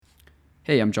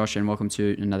Hey, I'm Josh, and welcome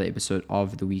to another episode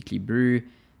of the Weekly Brew.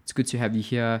 It's good to have you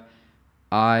here.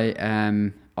 I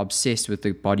am obsessed with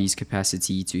the body's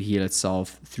capacity to heal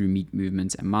itself through meat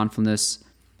movement and mindfulness.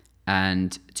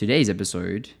 And today's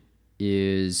episode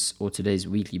today's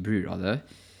Weekly Brew rather,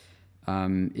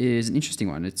 is an interesting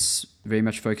one. It's very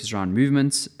much focused around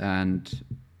movement and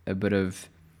a bit of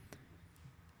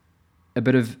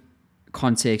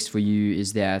context for you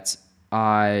is that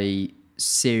I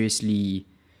seriously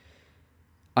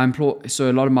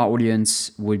so a lot of my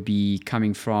audience would be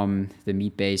coming from the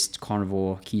meat-based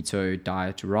carnivore keto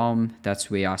diet realm.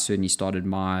 That's where I certainly started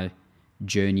my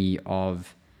journey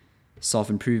of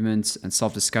self-improvement and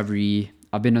self-discovery.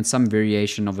 I've been on some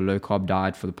variation of a low-carb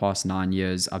diet for the past 9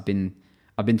 years. I've been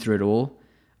through it all.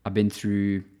 I've been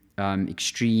through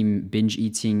extreme binge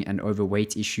eating and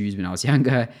overweight issues when I was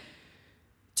younger,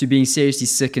 to being seriously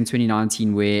sick in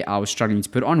 2019 where I was struggling to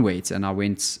put on weight, and I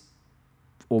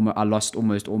lost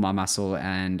almost all my muscle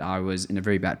and I was in a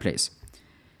very bad place.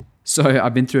 So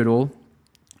I've been through it all.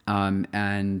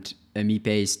 And a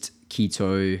meat-based,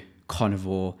 keto,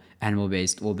 carnivore,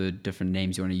 animal-based, all the different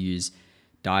names you want to use,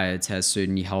 diet has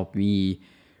certainly helped me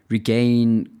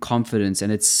regain confidence.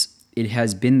 And it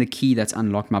has been the key that's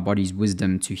unlocked my body's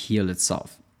wisdom to heal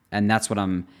itself. And that's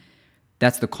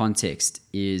the context,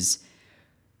 is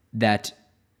that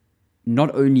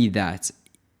not only that,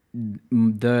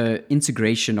 the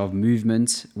integration of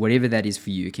movement, whatever that is for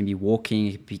you, it can be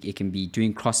walking, it can be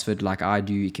doing CrossFit like I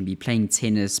do, it can be playing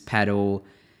tennis, paddle,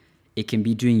 it can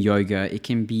be doing yoga, it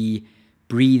can be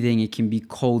breathing, it can be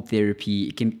cold therapy,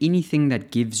 it can be anything that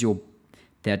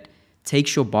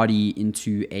takes your body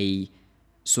into a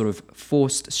sort of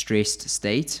forced stressed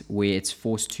state where it's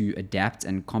forced to adapt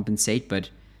and compensate. But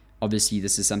obviously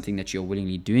this is something that you're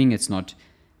willingly doing, it's not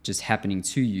just happening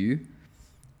to you.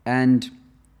 And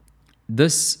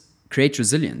this creates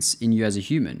resilience in you as a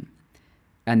human.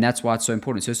 And that's why it's so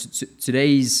important. So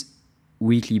today's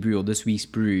weekly brew, or this week's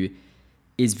brew,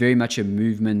 is very much a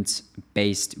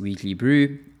movement-based weekly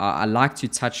brew. I like to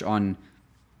touch on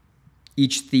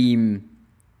each theme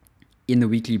in the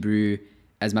weekly brew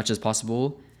as much as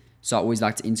possible. So I always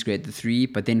like to integrate the three.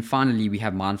 But then finally, we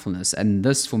have mindfulness. And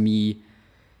this, for me,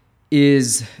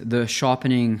 is the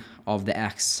sharpening of the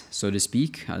axe, so to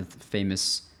speak. The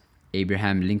famous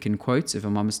Abraham Lincoln quotes, if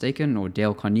I'm not mistaken, or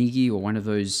Dale Carnegie, or one of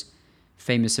those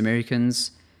famous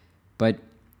Americans. But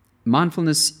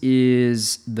mindfulness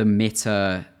is the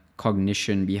meta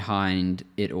cognition behind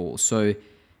it all. So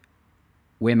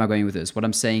where am I going with this? What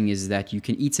I'm saying is that you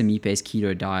can eat a meat-based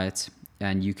keto diet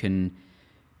and you can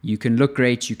look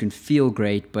great, you can feel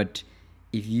great, but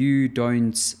if you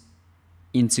don't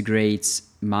integrate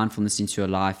mindfulness into your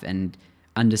life and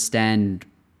understand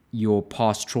your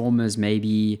past traumas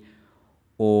maybe,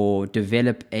 or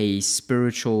develop a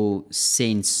spiritual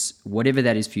sense, whatever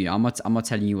that is for you. I'm not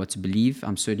telling you what to believe.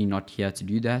 I'm certainly not here to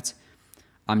do that.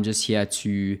 I'm just here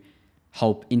to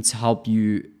help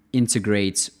you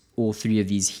integrate all three of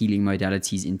these healing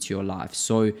modalities into your life.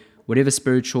 So whatever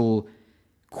spiritual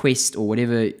quest or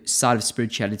whatever side of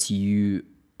spirituality you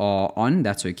are on,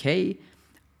 that's okay.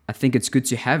 I think it's good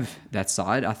to have that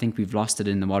side. I think we've lost it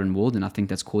in the modern world, and I think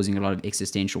that's causing a lot of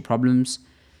existential problems.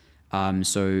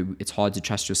 So it's hard to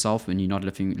trust yourself when you're not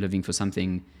living for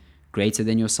something greater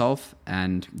than yourself.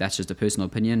 And that's just a personal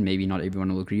opinion. Maybe not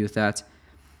everyone will agree with that.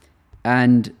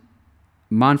 And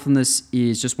mindfulness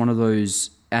is just one of those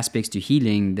aspects to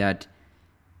healing that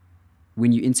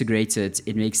when you integrate it,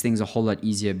 it makes things a whole lot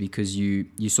easier, because you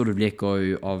sort of let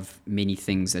go of many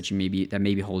things that may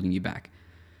be holding you back.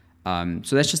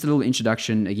 So that's just a little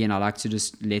introduction. Again, I like to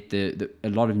just let there's a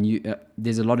lot of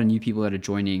new people that are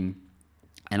joining.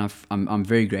 And I'm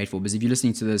very grateful, because if you're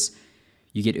listening to this,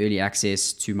 you get early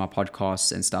access to my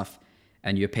podcasts and stuff,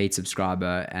 and you're a paid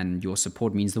subscriber, and your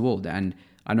support means the world. And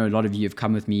I know a lot of you have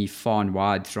come with me far and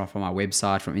wide from my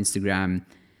website, from Instagram.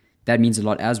 That means a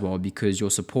lot as well, because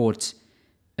your support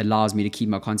allows me to keep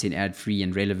my content ad-free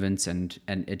and relevant, and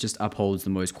it just upholds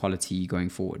the most quality going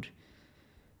forward.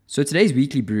 So today's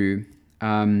weekly brew,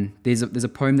 there's a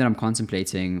poem that I'm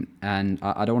contemplating, and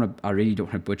I really don't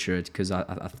want to butcher it, because I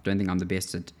don't think I'm the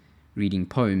best at reading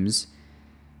poems.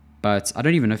 But I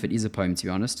don't even know if it is a poem, to be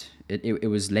honest. It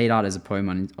was laid out as a poem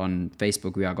on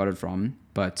Facebook, where I got it from,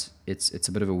 but it's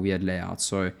a bit of a weird layout.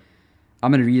 So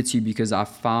I'm going to read it to you, because I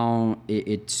found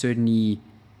it certainly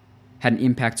had an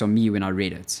impact on me when I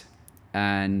read it.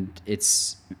 And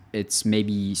it's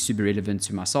maybe super relevant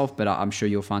to myself, but I'm sure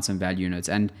you'll find some value in it.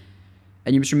 And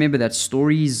you must remember that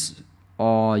stories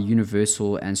are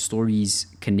universal, and stories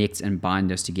connect and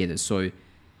bind us together. So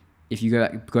if you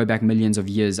go back millions of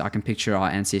years, I can picture our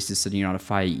ancestors sitting around a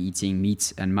fire eating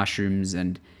meat and mushrooms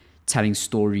and telling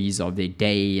stories of their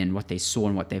day and what they saw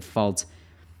and what they felt.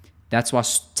 That's why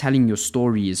telling your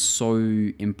story is so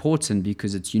important,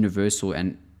 because it's universal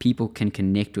and people can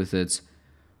connect with it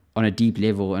on a deep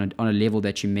level and on a level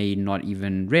that you may not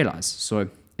even realize. So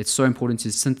it's so important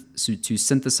to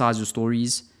synthesize your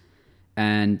stories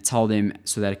and tell them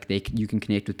so that you can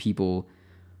connect with people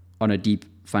on a deep,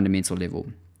 fundamental level.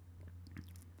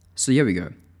 So here we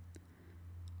go.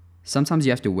 Sometimes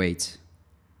you have to wait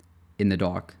in the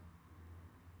dark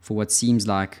for what seems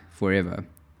like forever,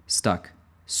 stuck,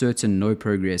 certain no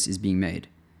progress is being made,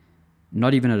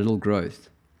 not even a little growth.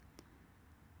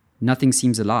 Nothing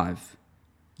seems alive.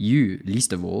 You,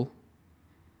 least of all.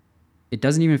 It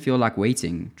doesn't even feel like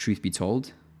waiting, truth be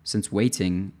told, since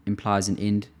waiting implies an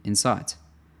end in sight.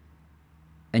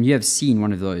 And you have seen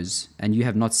one of those, and you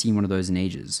have not seen one of those in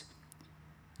ages.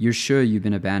 You're sure you've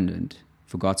been abandoned,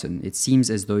 forgotten. It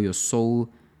seems as though your soul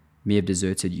may have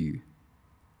deserted you.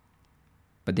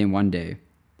 But then one day,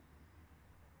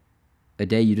 a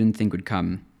day you didn't think would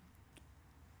come,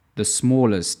 the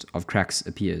smallest of cracks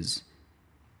appears.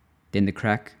 Then the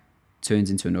crack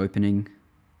turns into an opening,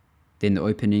 then the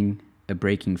opening a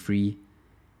breaking free.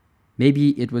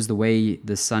 Maybe it was the way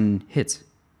the sun hit,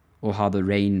 or how the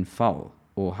rain fell,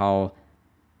 or how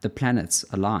the planets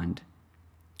aligned.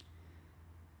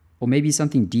 Or maybe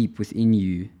something deep within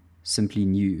you simply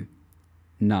knew,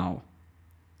 now.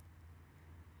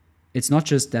 It's not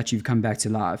just that you've come back to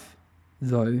life,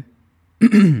 though.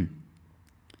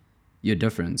 You're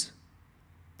different.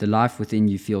 The life within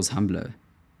you feels humbler,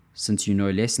 since you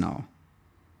know less now.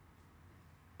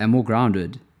 And more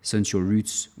grounded, since your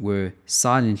roots were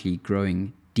silently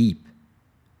growing deep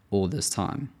all this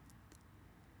time.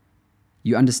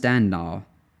 You understand now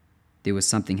there was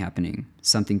something happening,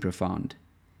 something profound,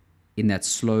 in that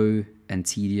slow and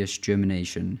tedious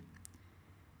germination.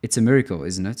 It's a miracle,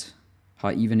 isn't it?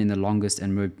 How even in the longest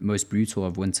and most brutal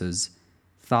of winters,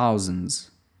 thousands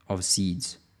of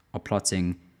seeds are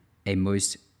plotting a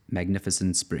most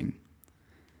magnificent spring.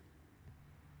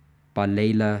 By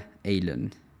Layla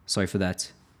Aylan. Sorry for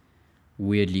that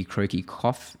weirdly croaky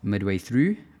cough midway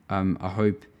through. I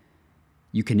hope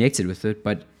you connected with it,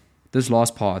 but this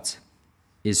last part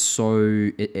is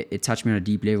it touched me on a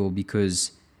deep level,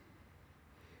 because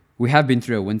we have been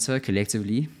through a winter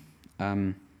collectively,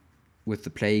 with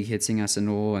the plague hitting us and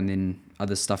all, and then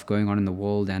other stuff going on in the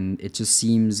world, and it just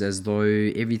seems as though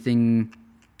everything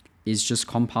is just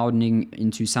compounding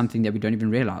into something that we don't even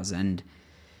realize, and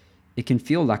it can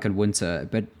feel like a winter,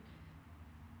 but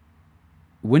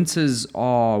winters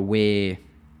are where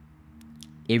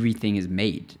everything is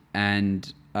made.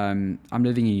 And I'm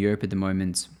living in Europe at the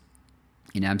moment,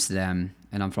 in Amsterdam,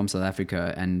 and I'm from South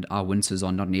Africa, and our winters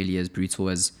are not nearly as brutal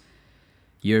as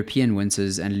European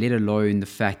winters, and let alone the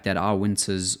fact that our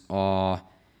winters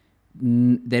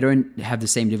they don't have the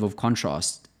same level of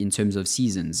contrast in terms of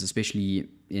seasons, especially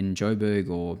in Joburg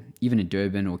or even in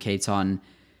Durban or Cape Town.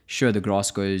 Sure, the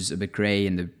grass goes a bit grey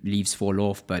and the leaves fall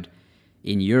off, but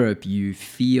in Europe, you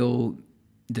feel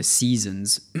the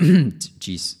seasons.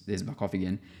 Jeez, there's my cough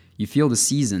again. You feel the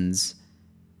seasons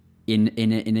in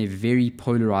a very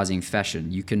polarizing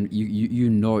fashion. You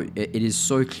know it is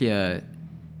so clear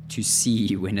to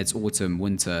see when it's autumn,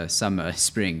 winter, summer,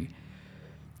 spring.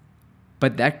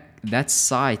 But that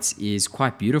sight is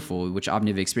quite beautiful, which I've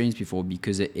never experienced before,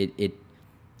 because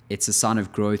it's a sign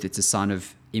of growth. It's a sign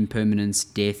of impermanence,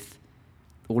 death,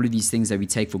 all of these things that we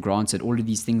take for granted, all of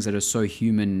these things that are so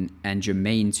human and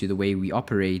germane to the way we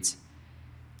operate,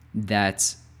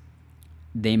 that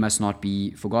they must not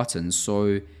be forgotten.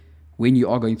 So when you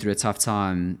are going through a tough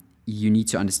time, you need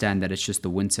to understand that it's just the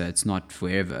winter. It's not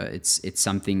forever. It's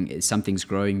something's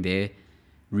growing there.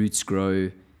 Roots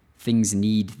grow. Things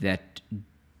need that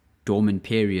dormant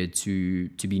period to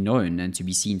be known and to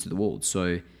be seen to the world.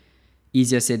 So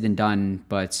easier said than done,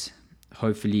 but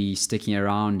hopefully sticking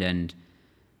around and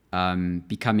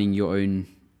becoming your own,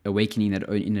 awakening that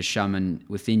own inner shaman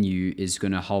within you is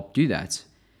going to help do that.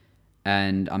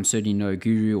 And I'm certainly no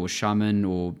guru or shaman,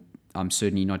 or I'm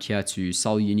certainly not here to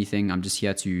sell you anything. I'm just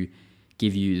here to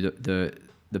give you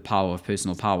the power of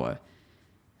personal power,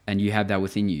 and you have that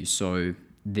within you. So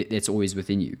it's always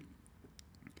within you.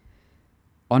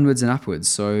 Onwards and upwards.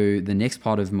 So the next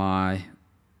part of my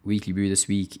weekly brew this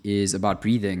week is about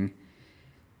breathing,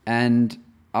 and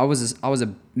I was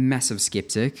a massive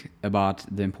skeptic about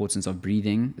the importance of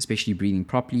breathing, especially breathing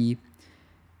properly.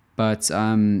 But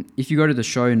if you go to the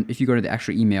show, and if you go to the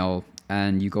actual email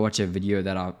and you go watch a video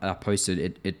that I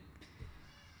posted,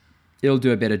 it'll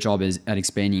do a better job at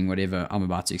explaining whatever I'm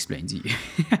about to explain to you.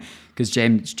 Because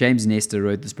James Nestor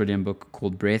wrote this brilliant book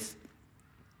called Breath,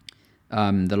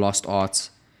 The Lost Art.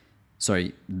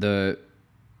 Sorry,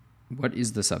 what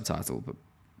is the subtitle?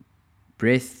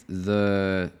 Breath,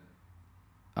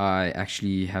 I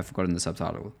actually have forgotten the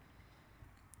subtitle.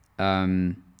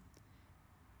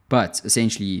 But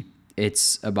essentially,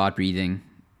 it's about breathing.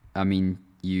 I mean,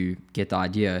 you get the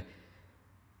idea.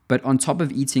 But on top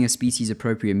of eating a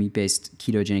species-appropriate meat-based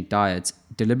ketogenic diet,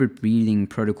 deliberate breathing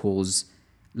protocols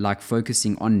like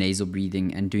focusing on nasal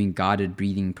breathing and doing guided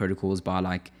breathing protocols by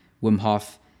like Wim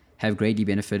Hof have greatly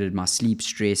benefited my sleep,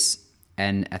 stress,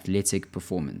 and athletic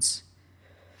performance.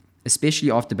 Especially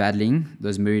after battling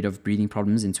those myriad of breathing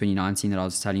problems in 2019 that I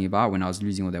was telling you about when I was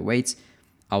losing all that weight,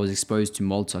 I was exposed to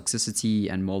mold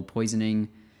toxicity and mold poisoning,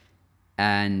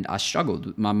 and I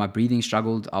struggled. My breathing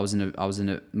struggled.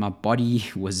 My body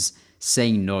was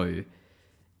saying no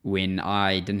when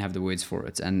I didn't have the words for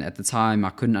it. And at the time,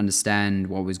 I couldn't understand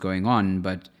what was going on,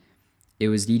 but it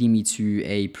was leading me to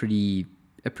a pretty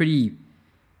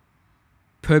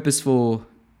purposeful,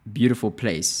 beautiful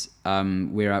place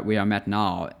where I'm at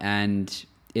now. And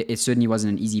it certainly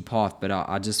wasn't an easy path, but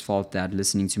I just felt that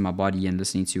listening to my body and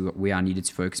listening to where I needed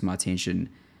to focus my attention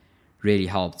really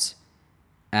helped.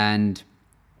 And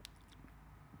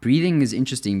breathing is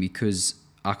interesting because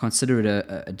I consider it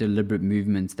a deliberate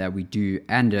movement that we do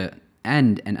and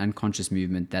an unconscious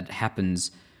movement that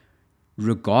happens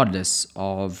regardless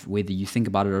of whether you think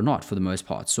about it or not, for the most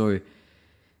part. So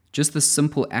just the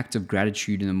simple act of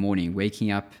gratitude in the morning, waking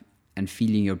up and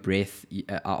feeling your breath.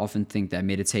 I often think that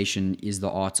meditation is the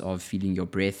art of feeling your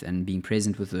breath and being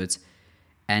present with it.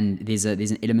 And there's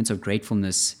an element of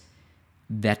gratefulness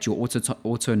that your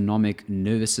autonomic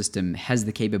nervous system has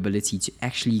the capability to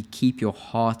actually keep your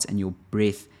heart and your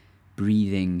breath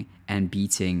breathing and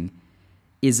beating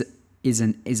is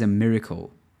a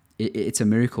miracle. It's a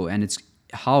miracle, and it's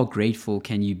how grateful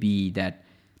can you be that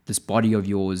this body of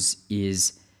yours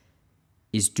is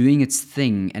doing its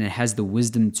thing and it has the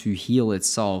wisdom to heal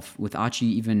itself without you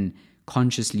even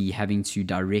consciously having to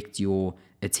direct your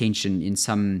attention in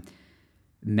some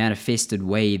manifested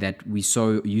way that we're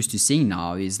so used to seeing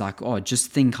now. Is like, oh,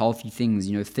 just think healthy things,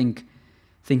 think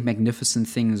magnificent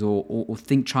things, or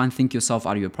try and think yourself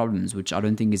out of your problems, which I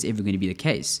don't think is ever going to be the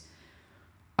case.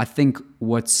 I think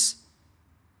what's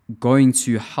going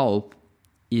to help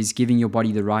is giving your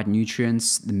body the right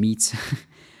nutrients, the meat,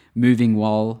 moving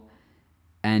well,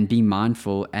 and being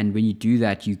mindful. And when you do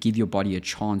that, you give your body a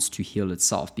chance to heal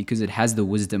itself because it has the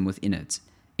wisdom within it.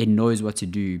 It knows what to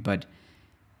do. But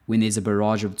when there's a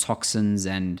barrage of toxins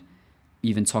and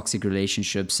even toxic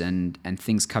relationships and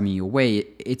things coming your way,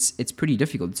 it's pretty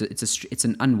difficult. It's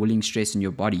an unwilling stress in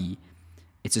your body.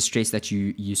 It's a stress that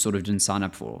you sort of didn't sign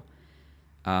up for.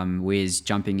 Whereas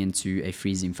jumping into a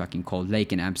freezing fucking cold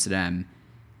lake in Amsterdam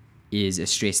is a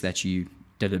stress that you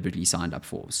deliberately signed up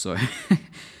for. So,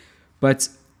 but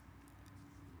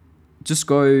just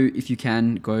go, if you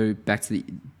can, go back to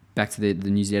the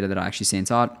newsletter that I actually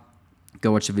sent out.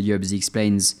 Go watch the video because he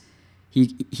explains,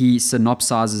 he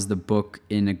synopsizes the book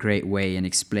in a great way and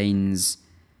explains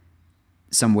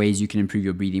some ways you can improve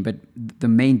your breathing. But the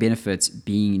main benefits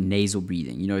being nasal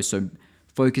breathing, so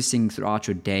focusing throughout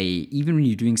your day, even when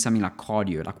you're doing something like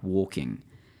cardio, like walking,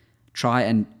 try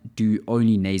and do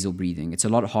only nasal breathing. It's a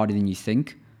lot harder than you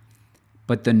think,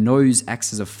 but the nose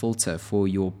acts as a filter for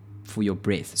your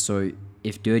breath. So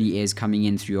if dirty air is coming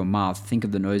in through your mouth, think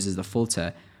of the nose as the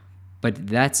filter. But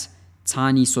that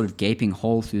tiny sort of gaping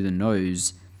hole through the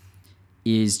nose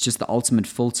is just the ultimate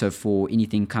filter for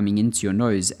anything coming into your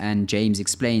nose. And James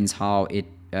explains how it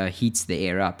heats the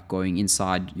air up going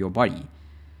inside your body.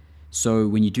 So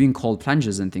when you're doing cold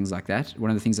plunges and things like that,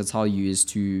 one of the things I tell you is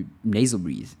to nasal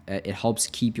breathe. It helps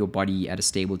keep your body at a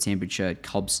stable temperature. It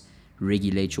helps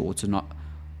regulate your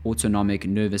autonomic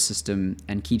nervous system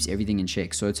and keeps everything in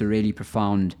check. So it's a really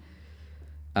profound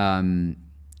way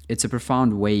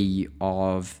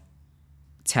of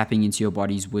tapping into your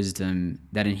body's wisdom,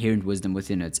 that inherent wisdom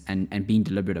within it, and being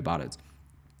deliberate about it.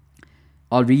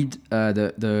 I'll read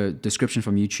the description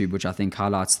from YouTube, which I think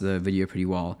highlights the video pretty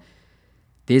well.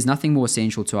 There's nothing more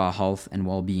essential to our health and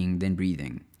well-being than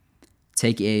breathing.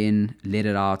 Take air in, let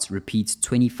it out, repeat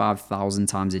 25,000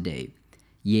 times a day.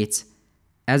 Yet,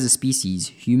 as a species,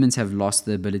 humans have lost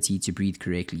the ability to breathe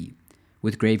correctly,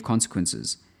 with grave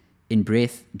consequences. In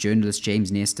Breath, journalist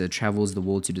James Nestor travels the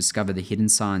world to discover the hidden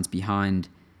science behind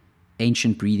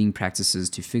ancient breathing practices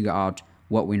to figure out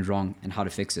what went wrong and how to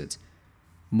fix it.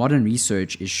 Modern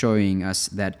research is showing us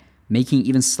that making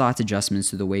even slight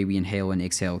adjustments to the way we inhale and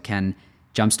exhale can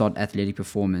jumpstart athletic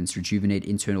performance, rejuvenate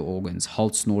internal organs,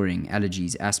 halt snoring,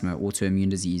 allergies, asthma, autoimmune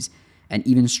disease, and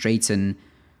even straighten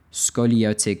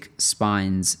scoliotic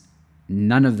spines.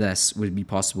 None of this would be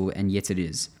possible, and yet it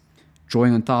is.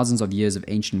 Drawing on thousands of years of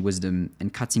ancient wisdom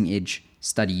and cutting-edge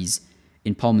studies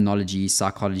in pulmonology,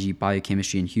 psychology,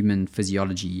 biochemistry, and human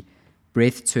physiology,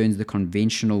 breath turns the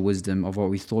conventional wisdom of what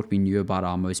we thought we knew about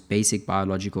our most basic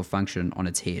biological function on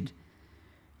its head.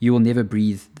 You will never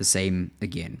breathe the same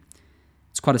again.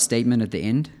 It's quite a statement at the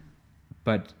end,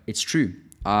 but it's true.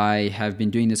 I have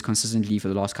been doing this consistently for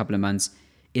the last couple of months.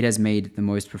 It has made the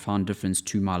most profound difference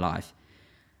to my life.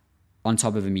 On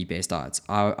top of a meat-based diet,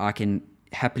 I can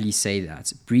happily say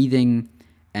that. Breathing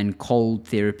and cold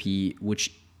therapy,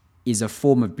 which is a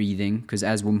form of breathing, because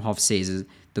as Wim Hof says,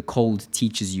 the cold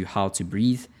teaches you how to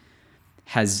breathe,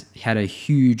 has had a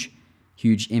huge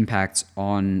impact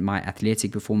on my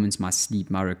athletic performance, my sleep,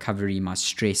 my recovery, my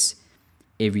stress,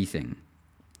 everything.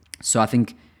 So I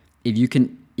think if you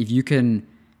can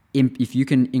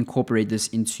incorporate this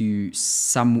into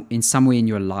some way in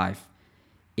your life,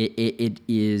 it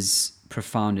is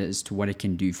profound as to what it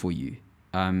can do for you.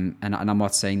 And I'm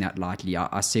not saying that lightly.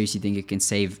 I seriously think it can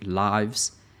save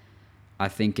lives. I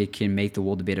think it can make the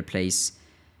world a better place.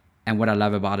 And what I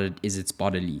love about it is it's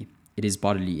bodily. It is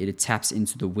bodily. It taps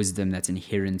into the wisdom that's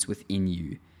inherent within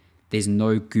you. There's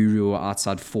no guru or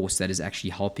outside force that is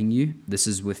actually helping you. This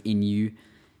is within you.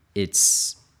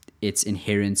 It's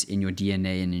inherent in your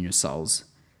DNA and in your cells.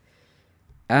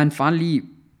 And finally,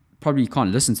 probably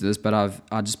can't listen to this, but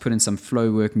I just put in some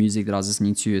flow work music that I was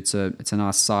listening to. It's a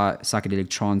nice psychedelic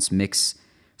trance mix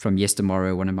from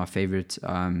Yestermorrow, one of my favorite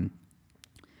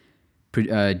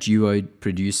duo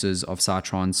producers of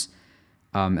psytrance.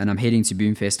 And I'm heading to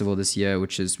Boom Festival this year,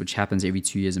 which happens every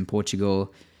 2 years in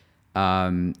Portugal.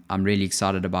 I'm really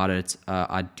excited about it.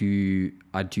 I do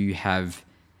have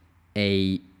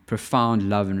a profound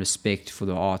love and respect for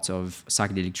the art of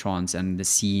psychedelic trance and the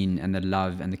scene and the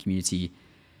love and the community.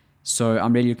 So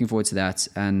I'm really looking forward to that.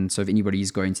 And so if anybody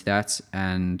is going to that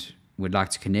and would like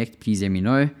to connect, please let me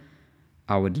know.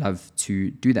 I would love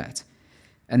to do that.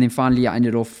 And then finally, I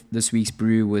ended off this week's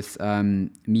brew with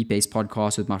Meat-Based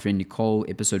Podcast with my friend Nicole.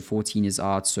 Episode 14 is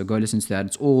out, so go listen to that.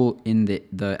 It's all in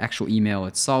the actual email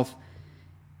itself.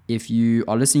 If you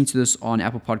are listening to this on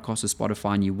Apple Podcasts or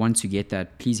Spotify and you want to get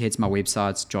that, please head to my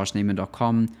website,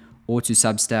 joshneyman.com, or to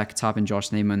Substack, type in Josh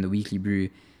Neyman, the weekly brew.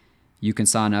 You can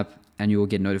sign up and you will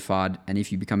get notified. And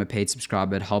if you become a paid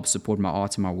subscriber, it helps support my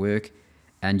art and my work,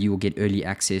 and you will get early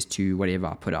access to whatever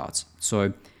I put out.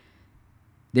 So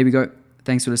there we go.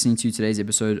 Thanks for listening to today's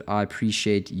episode. I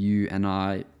appreciate you,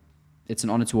 and it's an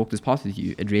honor to walk this path with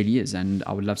you. It really is, and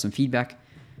I would love some feedback.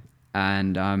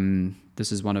 And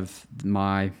this is one of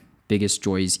my biggest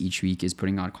joys each week, is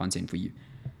putting out content for you.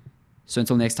 So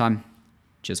until next time,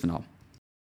 cheers for now.